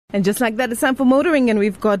And just like that, it's time for motoring, and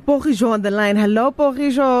we've got Pogiso on the line. Hello,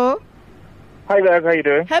 Pogiso. Hi guys, how you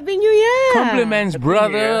doing? Happy New Year. Compliments,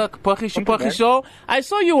 brother. Pogiso. I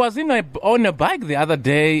saw you was on a bike the other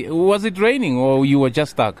day. Was it raining or you were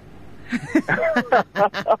just stuck? I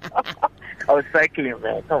was cycling,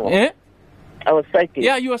 man. Come on. Eh? I was cycling.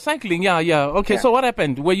 Yeah, you were cycling. Yeah. Okay, so what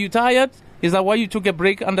happened? Were you tired? Is that why you took a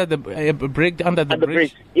break under the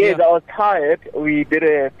bridge? Yes, I was tired. We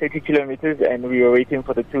did 30 kilometers and we were waiting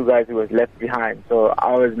for the two guys who was left behind. So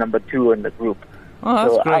I was number 2 in the group. Oh,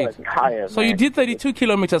 that's so great. I was tired. So man. you did 32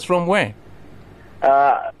 kilometers from where?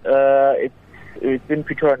 It's in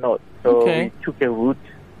Pretoria North. So we took a route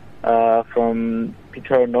from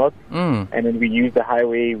Pretoria North, and then we used the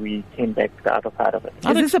highway. We came back to the other side of it.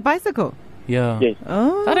 Is this a bicycle? Yeah. Yes.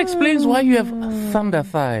 Oh. That explains why you have thunder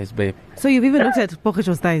thighs, babe. So you've even looked at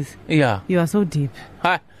Pogiso's thighs? Yeah. You are so deep.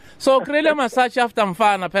 Hi. So krele massage after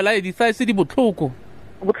mfana phela the thighs di buhlungu.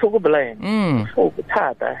 I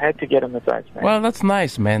had to get a massage, man. Well, that's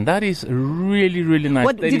nice, man. That is really, really nice.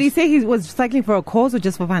 What did he say? He was cycling for a cause or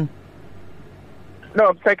just for fun? No,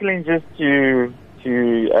 I'm cycling just to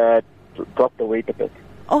drop the weight a bit.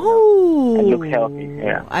 Oh. And look healthy,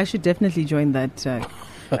 yeah. I should definitely join that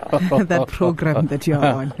that program that you're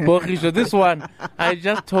on. Pogiso, this one, I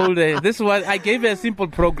just told her, this one, I gave her a simple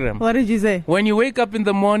program. What did you say? When you wake up in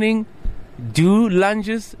the morning, do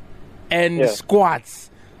lunges and squats.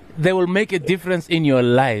 They will make a difference in your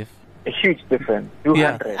life. A huge difference.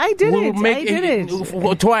 200. I did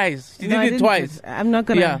it. Twice. She did it twice. I'm not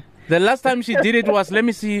going to. Yeah. The last time she did it was, let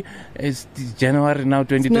me see, it's January now,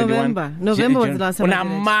 2021. November was the last time I did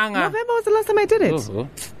it. November was the last time I did it.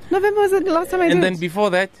 November was the last time I did it. And then before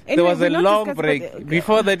that, there was a long break.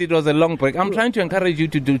 Before that, it was a long break. I'm trying to encourage you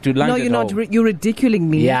to lunge at home. No, you're not. You're ridiculing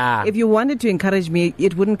me. Yeah. If you wanted to encourage me,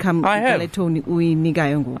 it wouldn't come. I have. I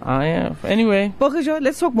have. Anyway. Pogiso,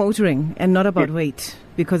 let's talk motoring and not about weight,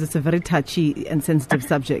 because it's a very touchy and sensitive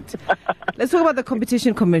subject. Let's talk about the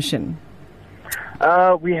Competition Commission.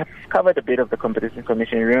 We have covered a bit of the Competition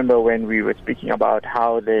Commission. Remember when we were speaking about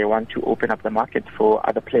how they want to open up the market for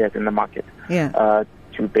other players in the market? Yeah.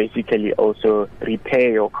 To basically also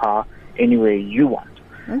repair your car any way you want.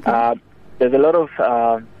 Okay. There's a lot of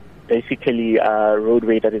basically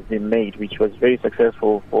roadway that has been made, which was very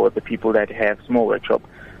successful for the people that have small workshop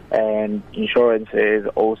and insurances,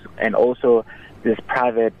 also this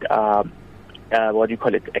private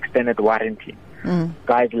extended warranty.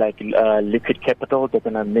 Guys like Liquid Capital, they're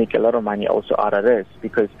gonna make a lot of money also out of this,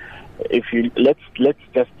 because if you let's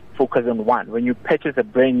just focus on one. When you purchase a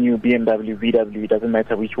brand new BMW, VW, it doesn't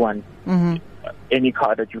matter which one, any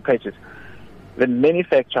car that you purchase, the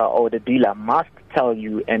manufacturer or the dealer must tell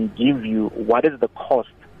you and give you what is the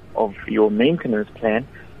cost of your maintenance plan,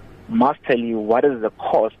 must tell you what is the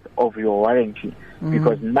cost of your warranty,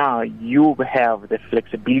 because now you have the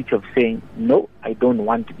flexibility of saying, no, I don't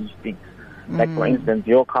want these things. Like, for instance,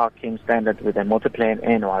 your car came standard with a motor plan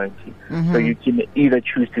and warranty. So you can either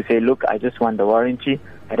choose to say, look, I just want the warranty,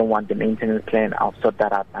 I don't want the maintenance plan, I'll sort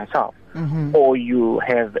that out myself. Or you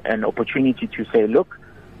have an opportunity to say, look,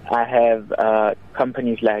 I have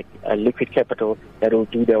companies like Liquid Capital that will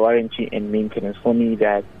do the warranty and maintenance for me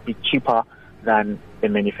that be cheaper than the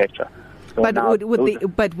manufacturer. So but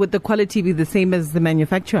would the quality be the same as the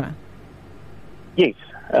manufacturer? Yes.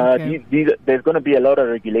 There's going to be a lot of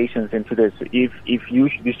regulations into this. If you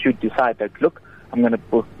should decide that, look, I'm going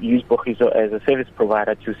to use Pogiso as a service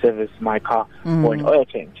provider to service my car for an oil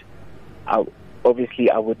change, obviously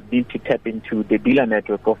I would need to tap into the dealer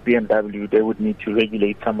network of BMW. They would need to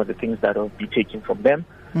regulate some of the things that will be taken from them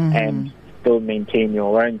and still maintain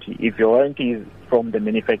your warranty. If your warranty is from the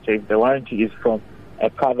manufacturer, if the warranty is from a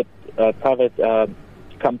private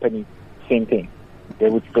company, same thing. They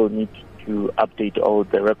would still need to update all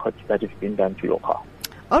the records that have been done to your car.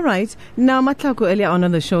 All right. Now, Matlako earlier on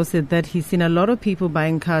the show said that he's seen a lot of people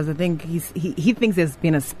buying cars. I think he thinks there's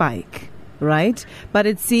been a spike, right? But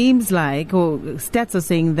it seems like, or stats are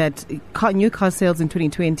saying that new car sales in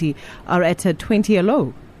 2020 are at a 20-year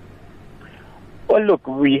low. Well, look,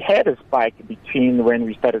 we had a spike between when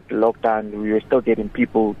we started the lockdown. We were still getting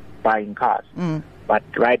people buying cars. But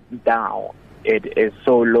right now, it is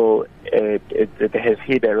so low, it has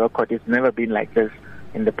hit a record. It's never been like this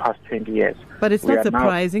in the past 20 years. But it's not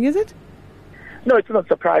surprising, is it? No, it's not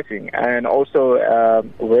surprising. And also,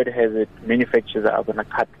 word has it, manufacturers are going to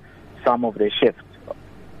cut some of their shifts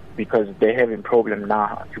because they're having problem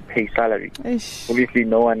now to pay salary. Obviously,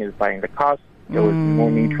 no one is buying the cars. There was no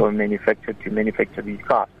need for a manufacturer to manufacture these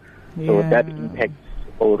cars. So that impacts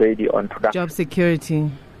already on production. Job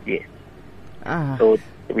security. Yes. So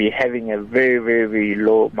we're having a very, very, very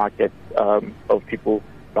low market of people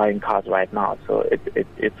buying cars right now. So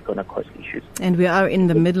it's going to cause issues. And we are in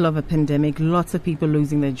the middle of a pandemic. Lots of people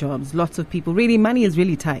losing their jobs. Lots of people. Really, money is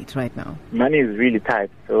really tight right now. Money is really tight.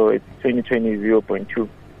 So it's 2020 0.2.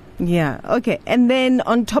 Yeah. Okay. And then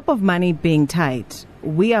on top of money being tight,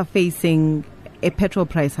 we are facing a petrol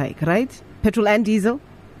price hike, right? Petrol and diesel?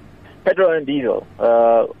 Petrol and diesel.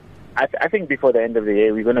 I think before the end of the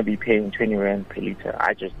year, we're going to be paying 20 rand per liter.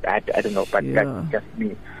 I don't know, but that's just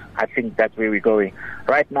me. I think that's where we're going.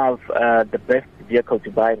 Right now, the best vehicle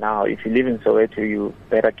to buy now, if you live in Soweto, you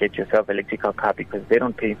better get yourself an electrical car because they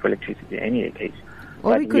don't pay for electricity in any case.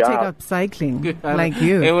 Or we could take up cycling, like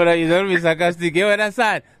you. You don't be sarcastic.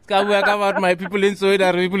 About my people in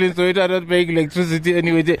Soweto are not paying electricity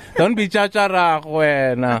anyway. Don't be chachara.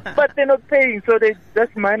 But they're not paying, so they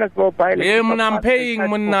just might as well buy electrical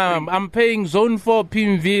I'm paying Zone 4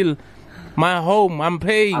 Pimville. My home, I'm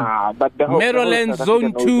paying. But Maryland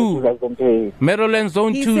Zone 2. Maryland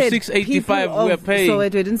Zone 2, 685, we're paying. So it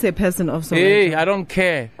didn't say person of Soweto. Hey, I don't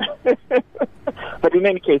care. But in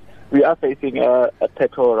any case, we are facing a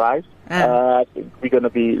petrol rise. I think we're going to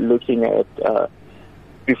be looking at,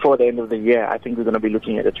 before the end of the year, I think we're going to be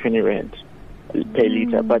looking at a 20 rand per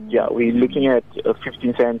liter. But yeah, we're looking at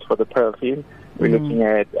 15 cents for the paraffin. We're looking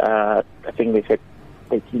at, I think they said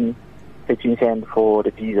 13 cents for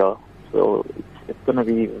the diesel. So it's going to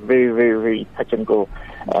be very, very, very touch and go.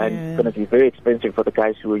 And it's going to be very expensive for the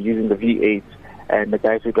guys who are using the V8s and the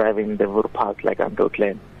guys who are driving the Voodoo Parks like Uncle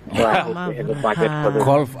Glenn. So I hope they have a budget for this.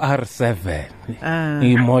 Golf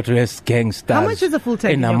R7. Motorist gangsters. How much is a full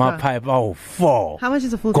tank in your car? Pipe, 4. How much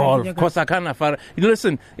is a full Golf, tank in your car? because I can't afford.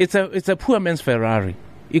 Listen, it's a poor man's Ferrari.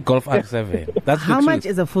 Golf R7. That's How much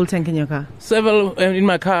is a full tank in your car? In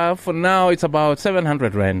my car, for now, it's about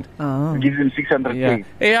 700 rand. Oh. Gives him 600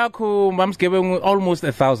 Ks. Mom's giving almost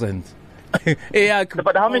 1,000.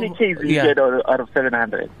 But how many Ks do you get out of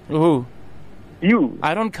 700? Who? You.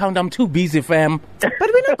 I don't count. I'm too busy, fam. But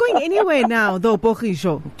we're not going anywhere now, though,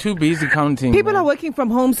 Pogiso. Too busy counting. People are working from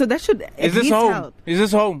home, so that should at least help. Is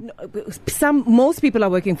this home? Most people are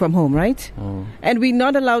working from home, right? Oh. And we're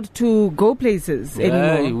not allowed to go places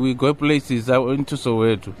anymore. We go places. I went to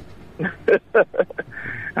Soweto.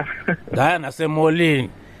 Diana say Molin.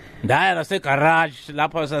 Diana say garage.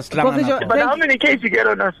 But how many Ks you get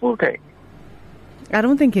on a full tank? I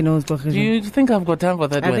don't think he knows, Pogiso. Do you think I've got time for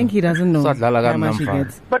that? I think he doesn't know how much he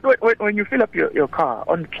gets. But when you fill up your car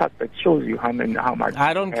on the truck, that shows you how much.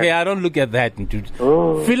 I don't care. I don't look at that, dude.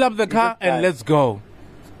 Oh, fill up the car and let's go.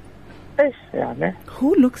 Yeah, man.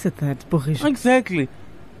 Who looks at that, Pogiso? Exactly.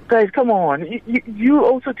 Guys, come on. You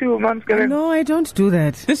also too, Mom's gonna. No, I don't do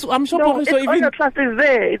that. I'm sure Pogiso even on your truck is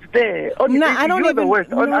there. It's there. I don't even. The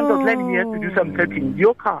worst. On Uncle Glenn, he has to do some setting.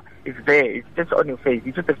 Your car is there. It's just on your face.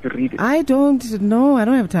 You just have to read it. I don't know. I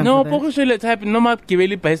don't have time for that. No, Pogiso le type no ma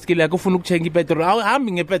gibeli bicycle ako funa ukuthenga ipetrol.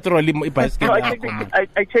 Awuhambi ngepetrol ibicycle. No,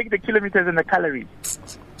 I check the kilometers and the calories.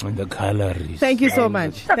 And the calories. Thank you so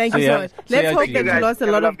much. Thank you so much. Let's hope that you lost a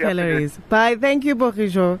lot of calories. Bye. Thank you,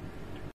 Pogiso.